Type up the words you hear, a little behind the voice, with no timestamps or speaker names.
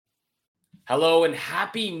Hello and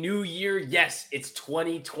happy new year. Yes, it's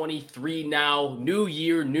 2023 now. New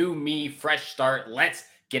year, new me, fresh start. Let's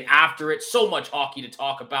get after it. So much hockey to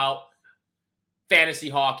talk about. Fantasy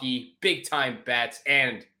hockey, big time bets,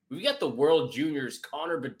 and we got the World Juniors,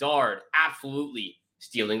 Connor Bedard, absolutely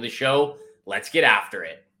stealing the show. Let's get after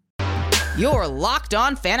it. You're Locked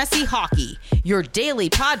On Fantasy Hockey, your daily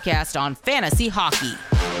podcast on fantasy hockey.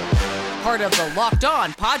 Part of the Locked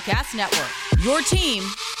On Podcast Network, your team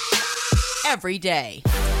every day.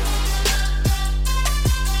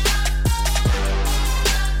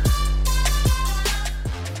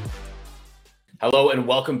 Hello and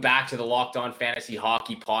welcome back to the Locked On Fantasy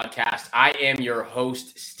Hockey Podcast. I am your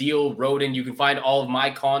host, Steele Roden. You can find all of my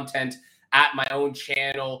content at my own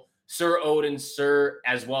channel, Sir Odin, Sir,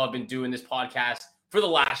 as well. I've been doing this podcast for the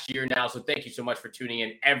last year now, so thank you so much for tuning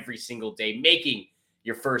in every single day, making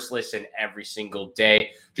your first listen every single day.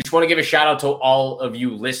 Just want to give a shout out to all of you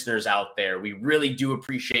listeners out there. We really do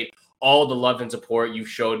appreciate all the love and support you've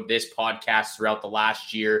showed this podcast throughout the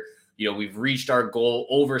last year. You know, we've reached our goal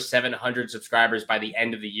over 700 subscribers by the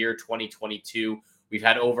end of the year 2022. We've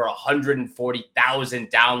had over 140,000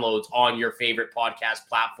 downloads on your favorite podcast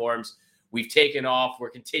platforms. We've taken off. We're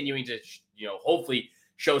continuing to, hopefully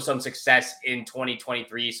show some success in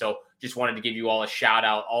 2023. So just wanted to give you all a shout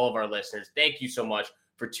out, all of our listeners. Thank you so much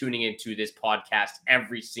for tuning into this podcast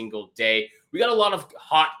every single day. We got a lot of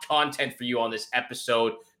hot content for you on this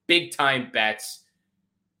episode. Big time bets,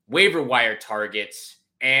 waiver wire targets,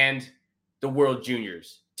 and the World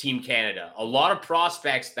Juniors, Team Canada. A lot of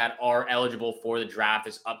prospects that are eligible for the draft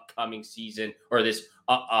this upcoming season, or this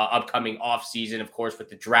upcoming off season, of course,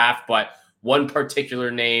 with the draft. But one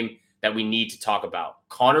particular name that we need to talk about,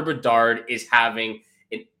 Connor Bedard, is having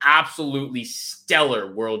an absolutely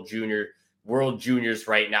stellar World Juniors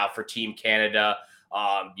right now for Team Canada.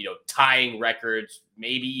 Tying records,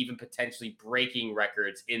 maybe even potentially breaking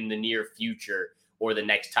records in the near future or the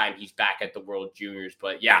next time he's back at the World Juniors.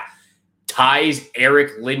 But yeah, ties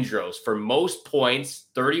Eric Lindros for most points,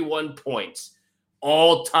 31 points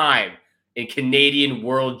all time in Canadian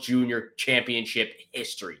World Junior Championship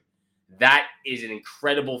history. That is an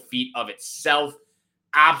incredible feat of itself.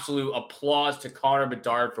 Absolute applause to Connor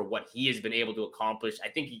Bedard for what he has been able to accomplish. I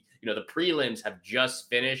think the prelims have just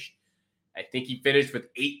finished. I think he finished with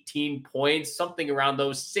 18 points, something around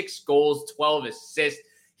those, 6 goals, 12 assists.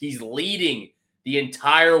 He's leading the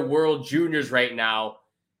entire World Juniors right now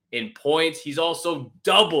in points. He's also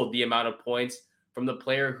doubled the amount of points from the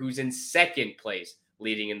player who's in second place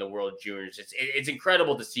leading in the World Juniors. It's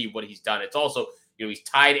incredible to see what he's done. It's also, he's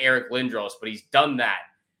tied Eric Lindros, but he's done that.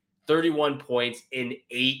 31 points in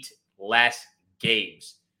 8 less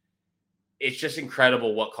games. It's just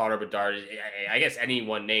incredible what Connor Bedard is. I guess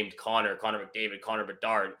anyone named Connor McDavid, Connor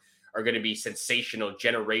Bedard are going to be sensational,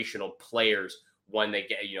 generational players when they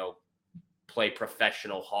get, play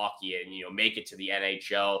professional hockey and, make it to the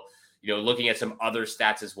NHL. Looking at some other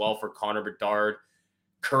stats as well for Connor Bedard,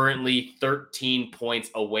 currently 13 points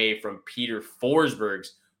away from Peter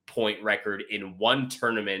Forsberg's point record in one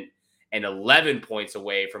tournament and 11 points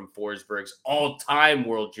away from Forsberg's all-time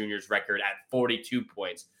World Juniors record at 42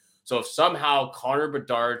 points. So if somehow Connor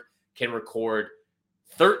Bedard can record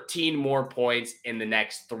 13 more points in the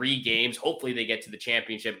next 3 games, hopefully they get to the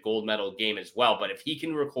championship gold medal game as well. But if he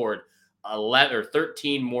can record 11 or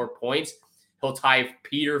 13 more points, he'll tie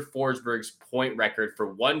Peter Forsberg's point record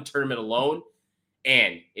for one tournament alone.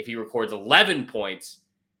 And if he records 11 points,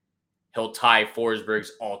 he'll tie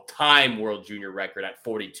Forsberg's all-time World Junior record at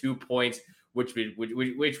 42 points, which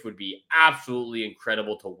would be absolutely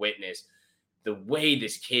incredible to witness. The way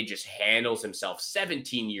this kid just handles himself,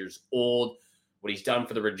 17 years old, what he's done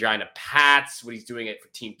for the Regina Pats, what he's doing it for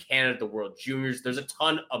Team Canada, the World Juniors. There's a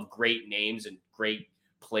ton of great names and great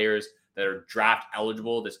players that are draft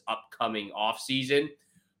eligible this upcoming offseason.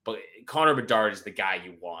 But Connor Bedard is the guy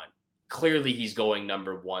you want. Clearly, he's going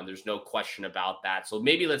number 1. There's no question about that. So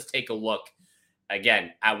maybe let's take a look,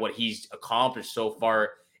 again, at what he's accomplished so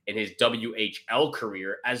far in his WHL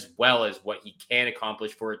career, as well as what he can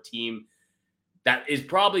accomplish for a team that is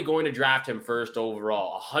probably going to draft him first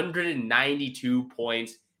overall. 192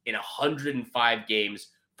 points in 105 games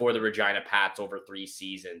for the Regina Pats over 3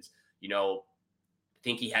 seasons. I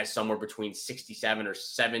think he has somewhere between 67 or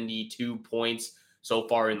 72 points so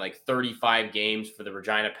far in 35 games for the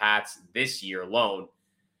Regina Pats this year alone.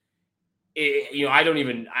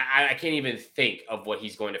 I can't even think of what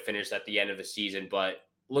he's going to finish at the end of the season, but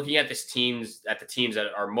looking at the teams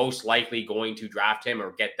that are most likely going to draft him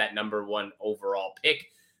or get that number 1 overall pick,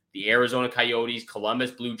 the Arizona Coyotes,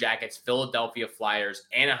 Columbus Blue Jackets, Philadelphia Flyers,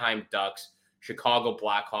 Anaheim Ducks, Chicago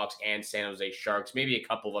Blackhawks and San Jose Sharks, maybe a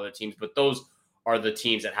couple of other teams, but those are the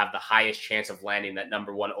teams that have the highest chance of landing that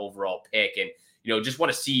number one overall pick. And, just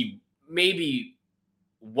want to see maybe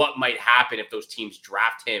what might happen if those teams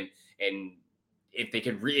draft him and if they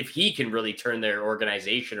could, if he can really turn their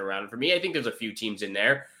organization around. For me, I think there's a few teams in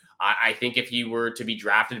there. I think if he were to be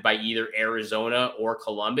drafted by either Arizona or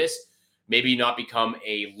Columbus, maybe not become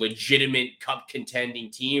a legitimate cup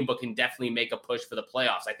contending team, but can definitely make a push for the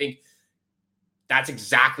playoffs. I think that's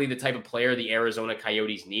exactly the type of player the Arizona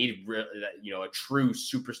Coyotes need, a true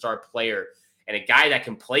superstar player and a guy that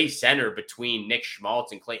can play center between Nick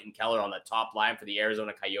Schmaltz and Clayton Keller on the top line for the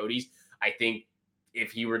Arizona Coyotes. I think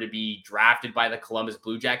if he were to be drafted by the Columbus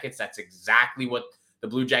Blue Jackets, that's exactly what the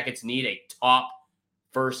Blue Jackets need, a top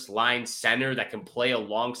first line center that can play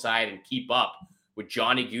alongside and keep up with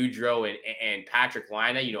Johnny Gaudreau and Patrick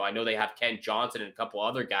Laine. I know they have Ken Johnson and a couple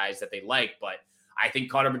other guys that they like, but I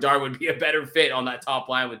think Connor Bedard would be a better fit on that top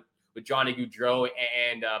line with Johnny Gaudreau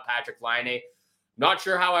and Patrick Laine. Not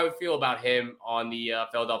sure how I would feel about him on the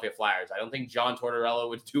Philadelphia Flyers. I don't think John Tortorella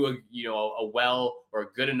would do a well or a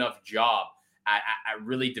good enough job at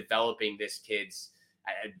really developing this kid's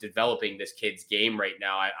game right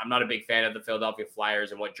now. I'm not a big fan of the Philadelphia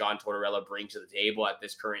Flyers and what John Tortorella brings to the table at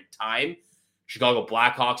this current time. Chicago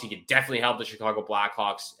Blackhawks, he could definitely help the Chicago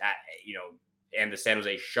Blackhawks and the San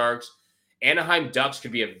Jose Sharks. Anaheim Ducks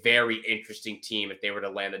could be a very interesting team if they were to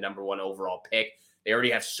land the number one overall pick. They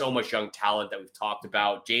already have so much young talent that we've talked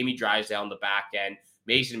about. Jamie Drysdale on the back end,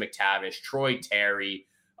 Mason McTavish, Troy Terry,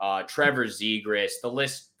 Trevor Zegras. The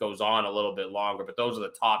list goes on a little bit longer, but those are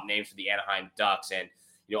the top names for the Anaheim Ducks. And,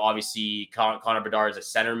 obviously Connor Bedard is a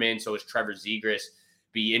centerman, so is Trevor Zegras.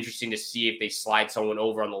 Be interesting to see if they slide someone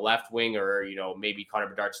over on the left wing or, maybe Connor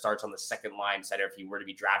Bedard starts on the second line center if he were to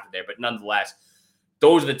be drafted there. But nonetheless,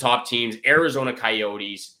 those are the top teams: Arizona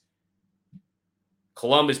Coyotes,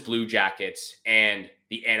 Columbus Blue Jackets, and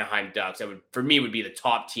the Anaheim Ducks. That would be the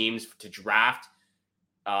top teams to draft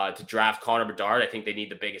Connor Bedard. I think they need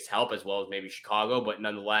the biggest help, as well as maybe Chicago. But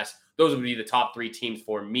nonetheless, those would be the top three teams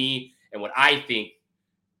for me and what I think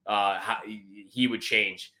he would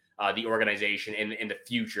change the organization in the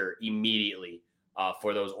future immediately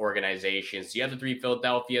for those organizations. The other three,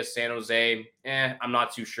 Philadelphia, San Jose, I'm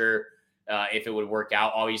not too sure if it would work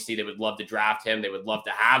out. Obviously, they would love to draft him. They would love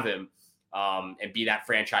to have him and be that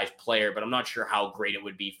franchise player, but I'm not sure how great it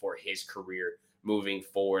would be for his career moving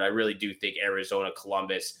forward. I really do think Arizona,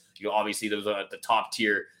 Columbus, obviously those are the top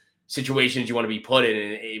tier situations you want to be put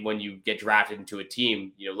in when you get drafted into a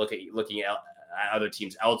team, looking at other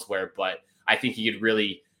teams elsewhere. But I think he could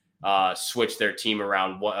really switch their team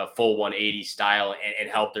around a full 180 style and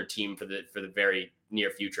help their team for the very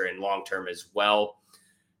near future and long term as well.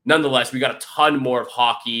 Nonetheless, we got a ton more of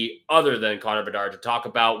hockey other than Connor Bedard to talk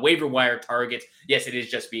about. Waiver wire targets. Yes, it is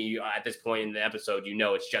just me at this point in the episode.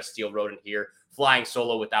 It's just Steele Roden here, flying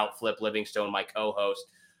solo without Flip Livingstone, my co-host.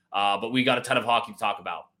 But we got a ton of hockey to talk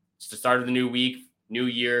about. It's the start of the new week, new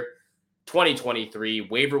year, 2023.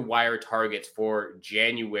 Waiver wire targets for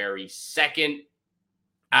January 2nd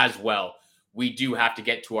as well. We do have to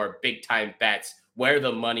get to our big time bets, where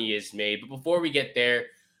the money is made. But before we get there,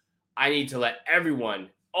 I need to let everyone,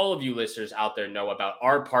 all of you listeners out there, know about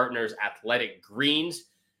our partners, Athletic Greens.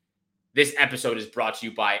 This episode is brought to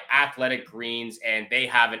you by Athletic Greens, and they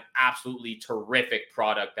have an absolutely terrific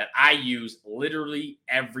product that I use literally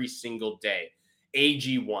every single day,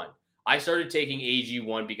 AG1. I started taking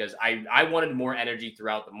AG1 because I wanted more energy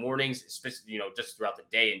throughout the mornings, just throughout the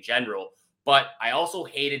day in general. But I also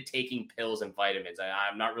hated taking pills and vitamins.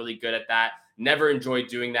 I'm not really good at that. Never enjoyed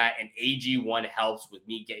doing that. And AG1 helps with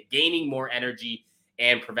me gaining more energy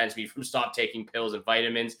and prevents me from stop taking pills and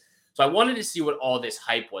vitamins. So I wanted to see what all this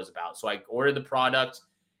hype was about. So I ordered the product,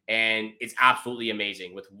 and it's absolutely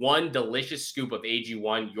amazing. With one delicious scoop of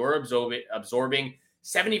AG1, you're absorbing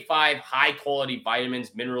 75 high-quality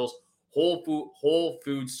vitamins, minerals, whole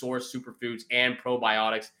food source superfoods, and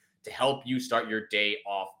probiotics to help you start your day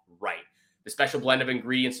off right. The special blend of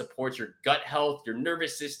ingredients supports your gut health, your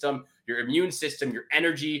nervous system, your immune system, your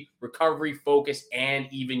energy, recovery, focus, and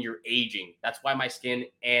even your aging. That's why my skin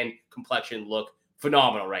and complexion look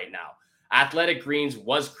phenomenal right now. Athletic Greens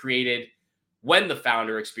was created when the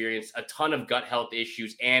founder experienced a ton of gut health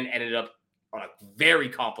issues and ended up on a very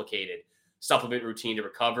complicated supplement routine to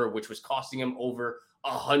recover, which was costing him over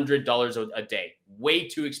 $100 a day. Way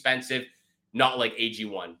too expensive. Not like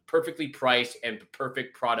AG1. Perfectly priced and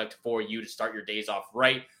perfect product for you to start your days off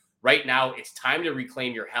right. Right now, it's time to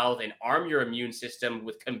reclaim your health and arm your immune system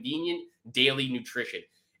with convenient daily nutrition.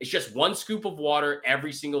 It's just one scoop of water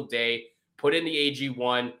every single day. Put in the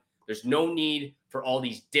AG1. There's no need for all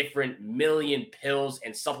these different million pills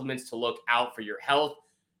and supplements to look out for your health,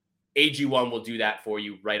 AG1 will do that for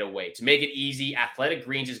you right away. To make it easy, Athletic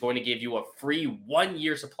Greens is going to give you a free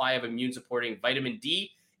 1-year supply of immune-supporting vitamin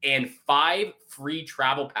D and 5 free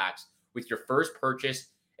travel packs with your first purchase.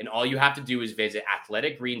 And all you have to do is visit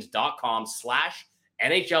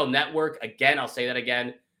athleticgreens.com/NHL Network. Again, I'll say that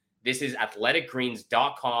again. This is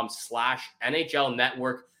athleticgreens.com/NHL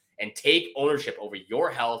Network, and take ownership over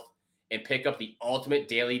your health and pick up the ultimate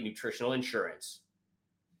daily nutritional insurance.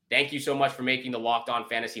 Thank you so much for making the Locked On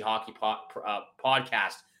Fantasy Hockey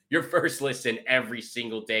podcast your first listen every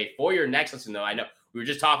single day. For your next listen, though, I know we were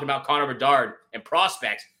just talking about Connor Bedard and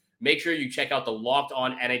prospects. Make sure you check out the Locked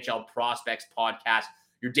On NHL Prospects podcast,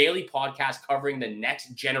 your daily podcast covering the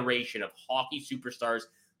next generation of hockey superstars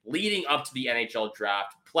leading up to the NHL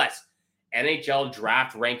draft, plus NHL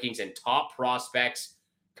draft rankings and top prospects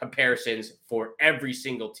comparisons for every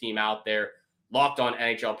single team out there. Locked On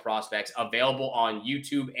NHL Prospects, available on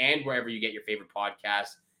YouTube and wherever you get your favorite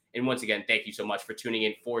podcasts. And once again, thank you so much for tuning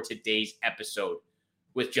in for today's episode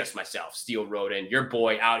with just myself, Steele Roden, your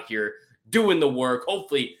boy out here doing the work,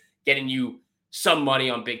 hopefully getting you some money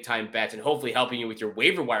on big-time bets and hopefully helping you with your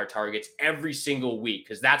waiver wire targets every single week,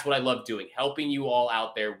 because that's what I love doing, helping you all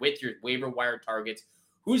out there with your waiver wire targets.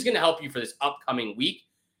 Who's going to help you for this upcoming week?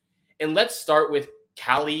 And let's start with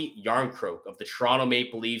Calle Jarnkrok of the Toronto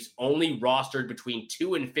Maple Leafs, only rostered between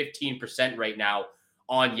 2 and 15% right now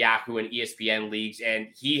on Yahoo and ESPN leagues, and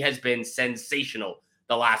he has been sensational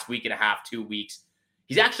the last week and a half, 2 weeks.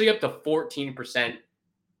 He's actually up to 14%,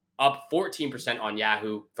 up 14% on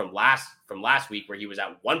Yahoo from last week, where he was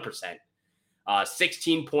at 1%.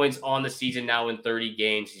 16 points on the season now in 30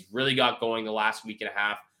 games. He's really got going the last week and a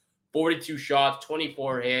half. 42 shots,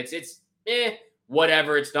 24 hits. It's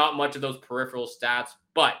whatever. It's not much of those peripheral stats,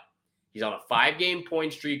 but he's on a 5-game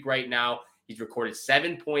point streak right now. He's recorded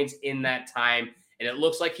 7 points in that time, and it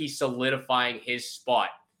looks like he's solidifying his spot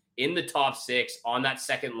in the top 6 on that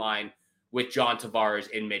second line with John Tavares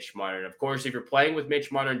and Mitch Marner. And of course, if you're playing with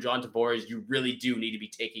Mitch Marner and John Tavares, you really do need to be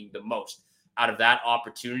taking the most out of that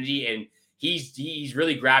opportunity. And he's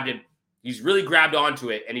really grabbed it. He's really grabbed onto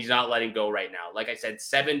it, and he's not letting go right now. Like I said,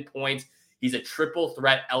 7 points. He's a triple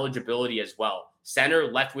threat eligibility as well.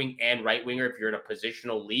 Center, left wing, and right winger if you're in a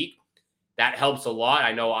positional league. That helps a lot.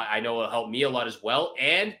 I know it'll help me a lot as well.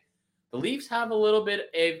 And the Leafs have a little bit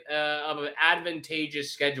of an advantageous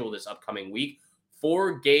schedule this upcoming week.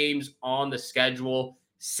 4 games on the schedule.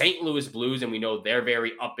 St. Louis Blues, and we know they're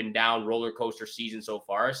very up and down roller coaster season so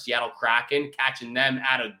far. Seattle Kraken, catching them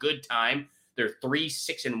at a good time. They're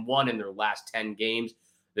 3-6-1 in their last 10 games.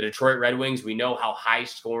 The Detroit Red Wings, we know how high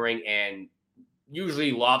scoring and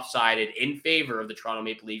usually lopsided in favor of the Toronto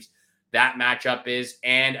Maple Leafs that matchup is.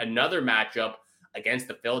 And another matchup against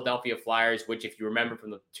the Philadelphia Flyers, which, if you remember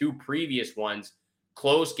from the 2 previous ones,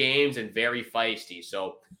 close games and very feisty.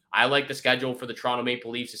 So I like the schedule for the Toronto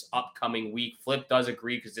Maple Leafs this upcoming week. Flip does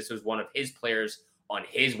agree, because this was one of his players on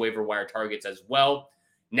his waiver wire targets as well.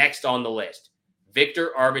 Next on the list,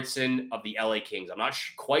 Victor Arvidsson of the LA Kings. I'm not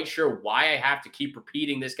quite sure why I have to keep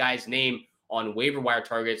repeating this guy's name on waiver wire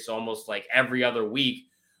targets almost like every other week,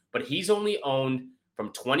 but he's only owned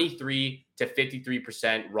from 23 to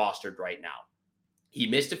 53% rostered right now. He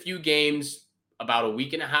missed a few games about a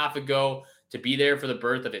week and a half ago to be there for the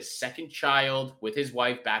birth of his second child with his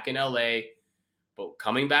wife back in LA. But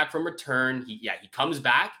coming back from return, he comes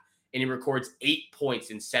back and he records 8 points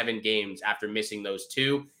in 7 games after missing those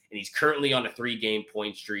 2. And he's currently on a 3-game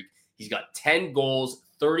point streak. He's got 10 goals,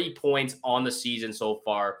 30 points on the season so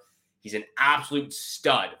far. He's an absolute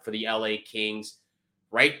stud for the LA Kings.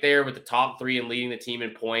 Right there with the top 3 and leading the team in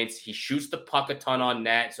points. He shoots the puck a ton on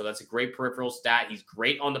net, so that's a great peripheral stat. He's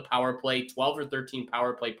great on the power play, 12 or 13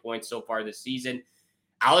 power play points so far this season.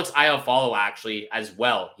 Alex Iafallo actually as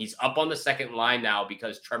well. He's up on the second line now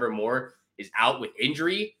because Trevor Moore is out with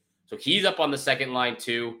injury. So he's up on the second line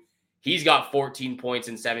too. He's got 14 points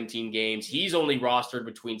in 17 games. He's only rostered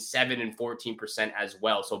between 7 and 14% as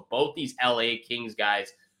well. So both these LA Kings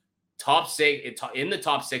guys, in the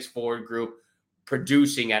top 6 forward group,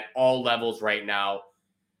 producing at all levels right now.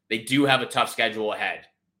 They do have a tough schedule ahead.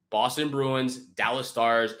 Boston Bruins, Dallas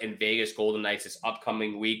Stars, and Vegas Golden Knights this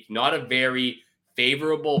upcoming week. Not a very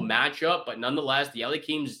favorable matchup, but nonetheless, the LA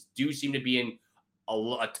Kings do seem to be in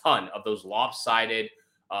a ton of those lopsided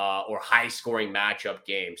or high-scoring matchup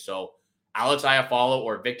games. So Alex Iafallo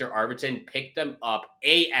or Victor Arvidsson, pick them up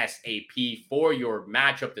ASAP for your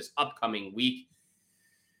matchup this upcoming week.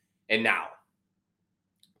 And now,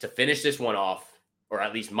 to finish this one off, or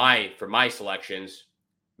at least for my selections,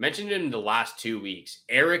 mentioned in the last 2 weeks,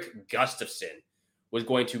 Erik Gustafsson, was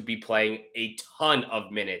going to be playing a ton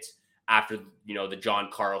of minutes after, the John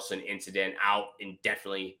Carlson incident, out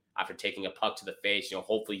indefinitely after taking a puck to the face.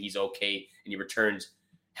 Hopefully he's okay and he returns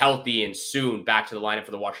healthy and soon back to the lineup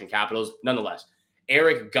for the Washington Capitals. Nonetheless,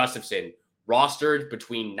 Erik Gustafsson rostered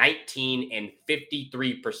between 19 and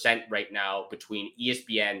 53% right now between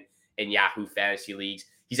ESPN and Yahoo Fantasy Leagues.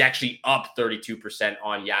 He's actually up 32%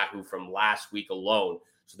 on Yahoo from last week alone.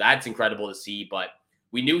 So that's incredible to see. But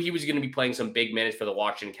we knew he was going to be playing some big minutes for the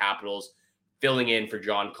Washington Capitals, filling in for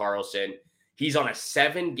John Carlson. He's on a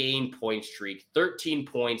 7-game point streak, 13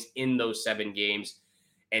 points in those 7 games,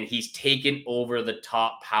 and he's taken over the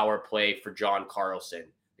top power play for John Carlson.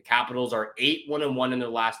 The Capitals are 8-1-1 in their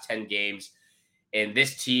last 10 games, and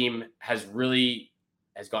this team has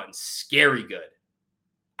gotten scary good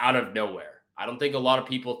out of nowhere. I don't think a lot of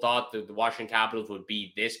people thought that the Washington Capitals would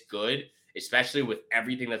be this good, especially with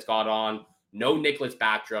everything that's gone on. No Nicklas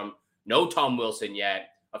Backstrom, no Tom Wilson yet.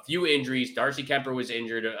 A few injuries. Darcy Kemper was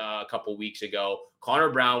injured a couple weeks ago. Connor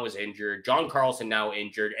Brown was injured. John Carlson now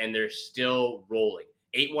injured, and they're still rolling.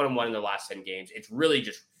 8-1-1 in the last 10 games. It's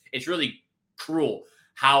really cruel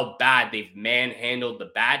how bad they've manhandled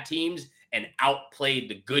the bad teams and outplayed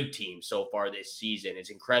the good teams so far this season. It's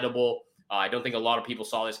incredible. I don't think a lot of people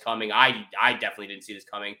saw this coming. I definitely didn't see this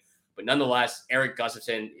coming. But nonetheless, Erik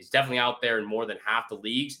Gustafsson is definitely out there in more than half the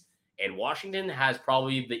leagues. And Washington has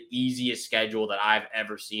probably the easiest schedule that I've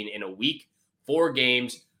ever seen in a week. 4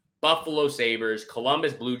 games: Buffalo Sabres,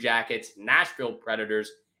 Columbus Blue Jackets, Nashville Predators,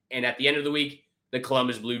 and at the end of the week, the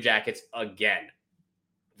Columbus Blue Jackets again.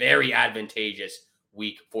 Very advantageous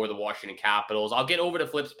week for the Washington Capitals. I'll get over to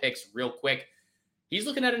Flip's picks real quick. He's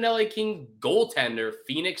looking at an LA King goaltender.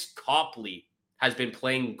 Phoenix Copley has been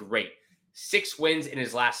playing great. 6 wins in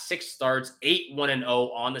his last 6 starts, 8-1-0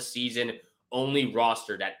 on the season, only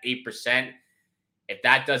rostered at 8%. If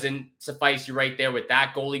that doesn't suffice you right there with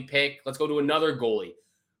that goalie pick, let's go to another goalie.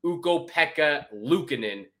 Ukko-Pekka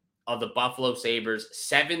Luukkonen of the Buffalo Sabres,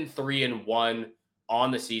 7-3-1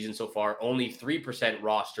 on the season so far, only 3%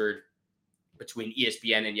 rostered between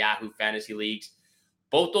ESPN and Yahoo Fantasy Leagues.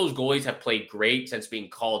 Both those goalies have played great since being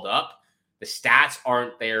called up. The stats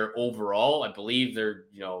aren't there overall. I believe they're,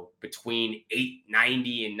 between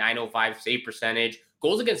 890 and 905 save percentage.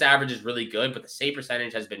 Goals against average is really good, but the save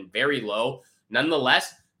percentage has been very low.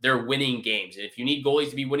 Nonetheless, they're winning games. And if you need goalies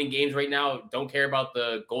to be winning games right now, don't care about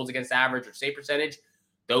the goals against average or save percentage,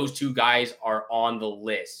 those 2 guys are on the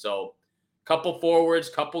list. So couple forwards,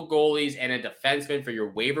 couple goalies, and a defenseman for your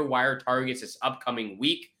waiver wire targets this upcoming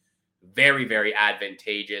week. Very, very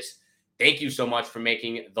advantageous. Thank you so much for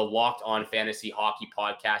making the Locked On Fantasy Hockey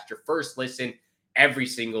Podcast your first listen every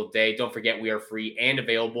single day. Don't forget, we are free and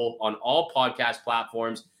available on all podcast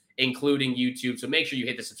platforms, including YouTube. So make sure you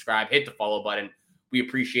hit the subscribe, hit the follow button. We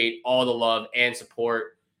appreciate all the love and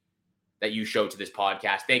support that you show to this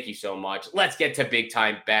podcast. Thank you so much. Let's get to big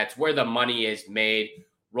time bets where the money is made.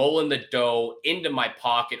 Rolling the dough into my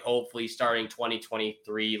pocket, hopefully starting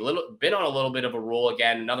 2023. Been on a little bit of a roll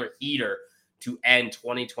again, another heater to end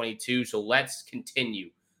 2022. So let's continue.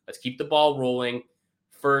 Let's keep the ball rolling.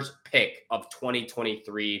 First pick of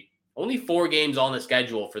 2023. Only 4 games on the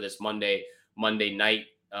schedule for this Monday night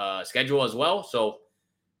schedule as well. So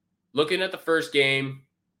looking at the first game,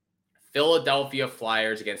 Philadelphia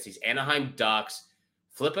Flyers against these Anaheim Ducks.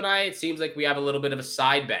 Flip and I, it seems like we have a little bit of a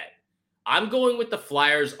side bet. I'm going with the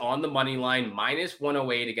Flyers on the money line, minus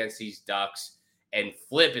 108 against these Ducks. And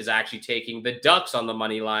Flip is actually taking the Ducks on the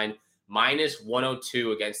money line, minus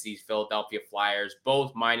 102 against these Philadelphia Flyers.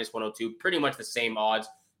 Both minus 102, pretty much the same odds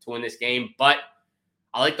to win this game. But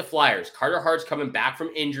I like the Flyers. Carter Hart's coming back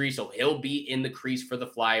from injury, so he'll be in the crease for the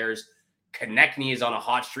Flyers. Konechny is on a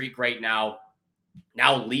hot streak right now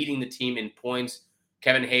leading the team in points.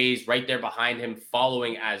 Kevin Hayes right there behind him,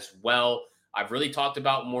 following as well. I've really talked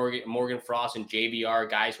about Morgan Frost and JVR,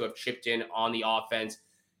 guys who have chipped in on the offense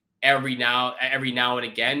every now and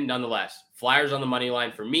again. Nonetheless, Flyers on the money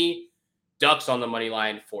line for me, Ducks on the money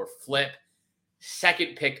line for Flip.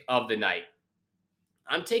 Second pick of the night.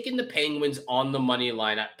 I'm taking the Penguins on the money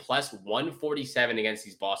line at plus 147 against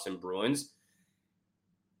these Boston Bruins.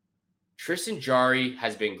 Tristan Jarry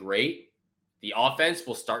has been great. The offense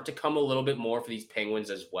will start to come a little bit more for these Penguins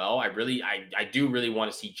as well. I do really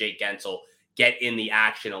want to see Jake Gensel get in the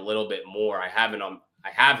action a little bit more. I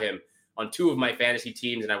have him on 2 of my fantasy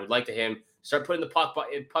teams, and I would like to him start putting the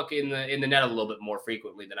puck in the net a little bit more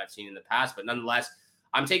frequently than I've seen in the past. But nonetheless,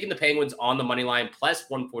 I'm taking the Penguins on the money line, plus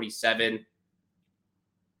 147.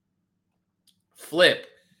 Flip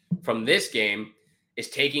from this game is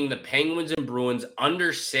taking the Penguins and Bruins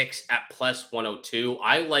under 6 at plus 102.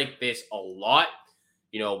 I like this a lot.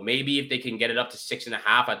 Maybe if they can get it up to 6.5,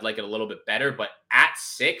 I'd like it a little bit better. But at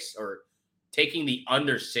 6 or taking the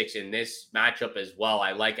under 6 in this matchup as well,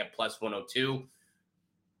 I like at plus 102.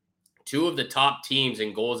 Two of the top teams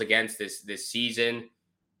in goals against this season.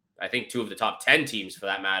 I think 2 of the top 10 teams for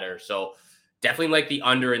that matter. So definitely like the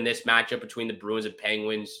under in this matchup between the Bruins and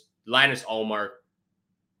Penguins. Linus Ullmark,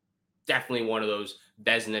 definitely one of those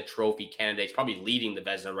Vezina Trophy candidates, probably leading the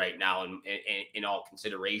Vezina right now in all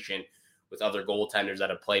consideration with other goaltenders that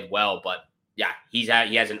have played well. But yeah, he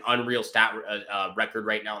has an unreal stat record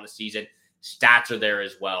right now in the season. Stats are there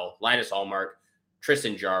as well. Linus Ullmark,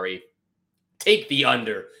 Tristan Jarry, take the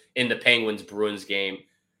under in the Penguins-Bruins game.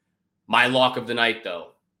 My lock of the night,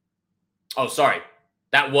 though. Oh, sorry.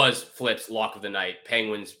 That was Flip's lock of the night.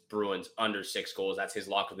 Penguins-Bruins under 6 goals. That's his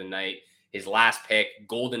lock of the night. His last pick,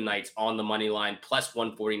 Golden Knights on the money line, plus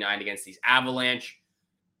 149 against these Avalanche.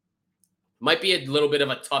 Might be a little bit of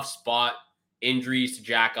a tough spot. Injuries to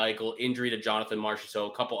Jack Eichel, injury to Jonathan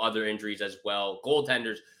Marchessault, a couple other injuries as well.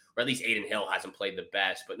 Goaltenders, or at least Adin Hill hasn't played the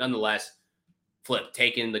best. But nonetheless, Flip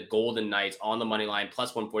taking the Golden Knights on the money line,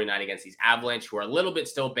 plus 149 against these Avalanche, who are a little bit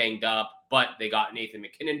still banged up, but they got Nathan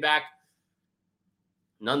MacKinnon back.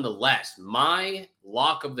 Nonetheless, my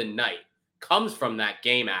lock of the night comes from that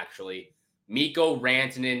game, actually. Mikko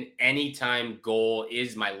Rantanen, anytime goal,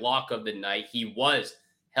 is my lock of the night. He was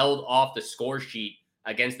held off the score sheet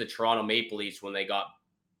against the Toronto Maple Leafs when they got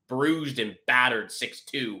bruised and battered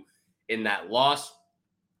 6-2 in that loss.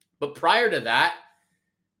 But prior to that,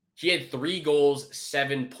 he had 3 goals,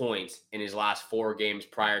 7 points in his last 4 games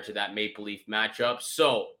prior to that Maple Leaf matchup.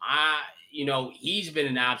 So, he's been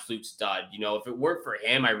an absolute stud. If it weren't for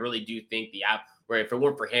him, I really do think if it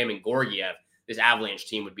weren't for him and Georgiev, this Avalanche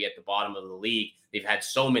team would be at the bottom of the league. They've had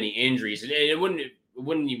so many injuries, and it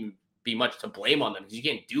wouldn't even be much to blame on them because you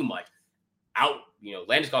can't do much.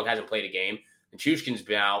 Landeskog hasn't played a game. Nichushkin's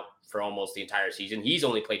been out for almost the entire season. He's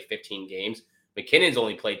only played 15 games. McKinnon's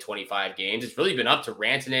only played 25 games. It's really been up to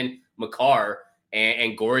Rantanen, Makar,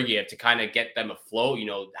 and Georgiev to kind of get them afloat.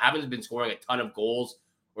 Haven't been scoring a ton of goals,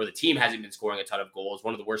 or the team hasn't been scoring a ton of goals.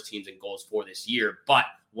 One of the worst teams in goals for this year, but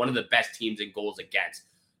one of the best teams in goals against.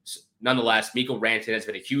 So, nonetheless, Mikko Rantanen has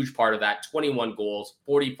been a huge part of that. 24 goals,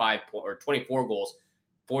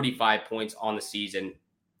 45 points on the season.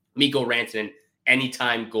 Mikko Rantanen,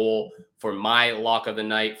 anytime goal for my lock of the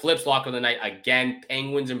night. Flip's lock of the night, again,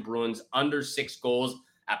 Penguins and Bruins under 6 goals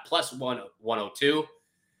at plus 102.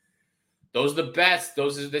 Those are the bets.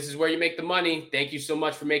 This is where you make the money. Thank you so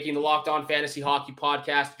much for making the Locked On Fantasy Hockey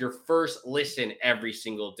Podcast your first listen every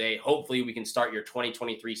single day. Hopefully, we can start your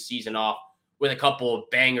 2023 season off with a couple of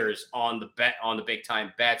bangers on the big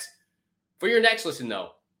time bets. For your next listen,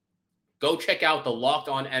 though, go check out the Locked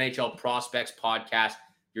On NHL Prospects Podcast,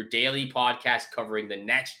 your daily podcast covering the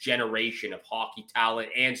next generation of hockey talent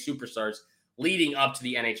and superstars leading up to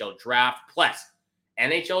the NHL draft, plus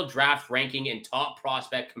NHL draft ranking and top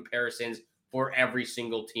prospect comparisons for every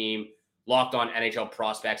single team. Locked On NHL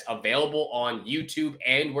Prospects, available on YouTube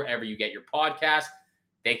and wherever you get your podcast.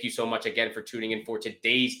 Thank you so much again for tuning in for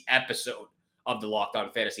today's episode of the Locked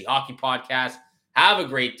On Fantasy Hockey Podcast. Have a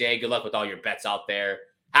great day. Good luck with all your bets out there.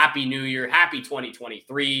 Happy New Year. Happy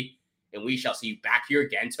 2023. And we shall see you back here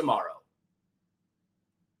again tomorrow.